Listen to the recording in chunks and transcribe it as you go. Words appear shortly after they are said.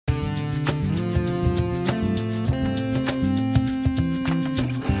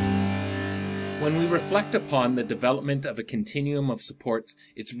When we reflect upon the development of a continuum of supports,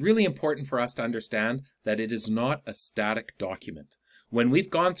 it's really important for us to understand that it is not a static document. When we've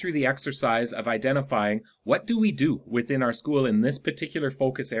gone through the exercise of identifying what do we do within our school in this particular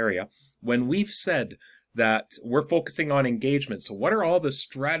focus area, when we've said that we're focusing on engagement, so what are all the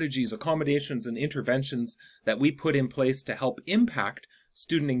strategies, accommodations, and interventions that we put in place to help impact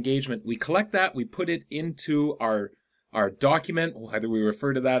student engagement, we collect that, we put it into our document, whether we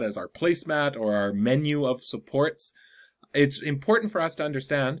refer to that as our placemat or our menu of supports. It's important for us to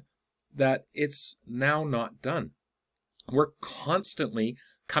understand that it's now not done. We're constantly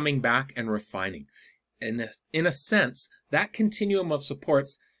coming back and refining. And in a sense, that continuum of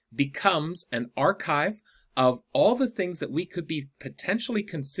supports becomes an archive of all the things that we could be potentially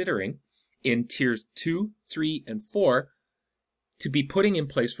considering in tiers 2, 3, and 4 to be putting in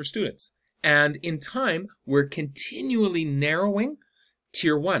place for students. And in time, we're continually narrowing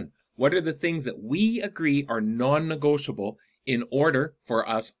tier 1. What are the things that we agree are non-negotiable in order for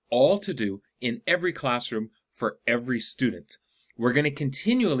us all to do in every classroom for every student? We're going to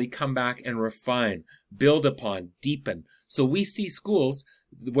continually come back and refine, build upon, deepen. So we see schools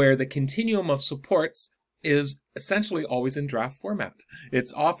where the continuum of supports is essentially always in draft format.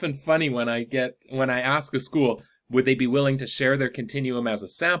 It's often funny when I ask a school, would they be willing to share their continuum as a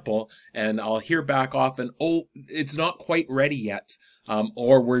sample? And I'll hear back often, oh, it's not quite ready yet.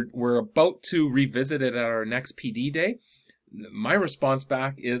 Or we're about to revisit it at our next PD day. My response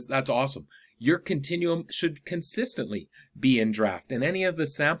back is, that's awesome. Your continuum should consistently be in draft. And any of the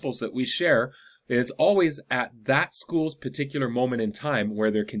samples that we share is always at that school's particular moment in time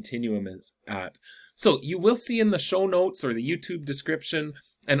where their continuum is at. So you will see in the show notes or the YouTube description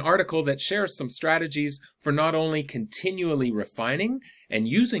an article that shares some strategies for not only continually refining and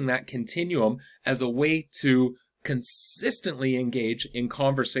using that continuum as a way to consistently engage in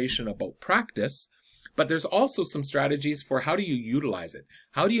conversation about practice, but there's also some strategies for how do you utilize it?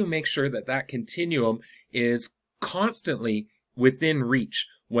 How do you make sure that that continuum is constantly within reach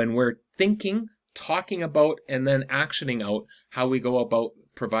when we're thinking, talking about, and then actioning out how we go about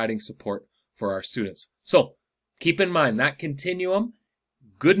providing support for our students? So keep in mind that continuum.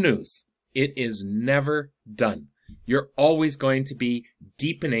 Good news, it is never done. You're always going to be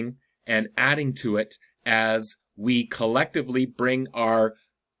deepening and adding to it as we collectively bring our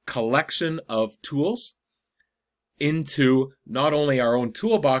collection of tools into not only our own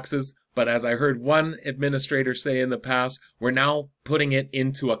toolboxes, but as I heard one administrator say in the past, we're now putting it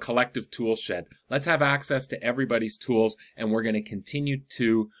into a collective tool shed. Let's have access to everybody's tools, and we're going to continue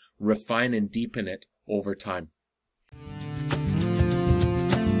to refine and deepen it over time.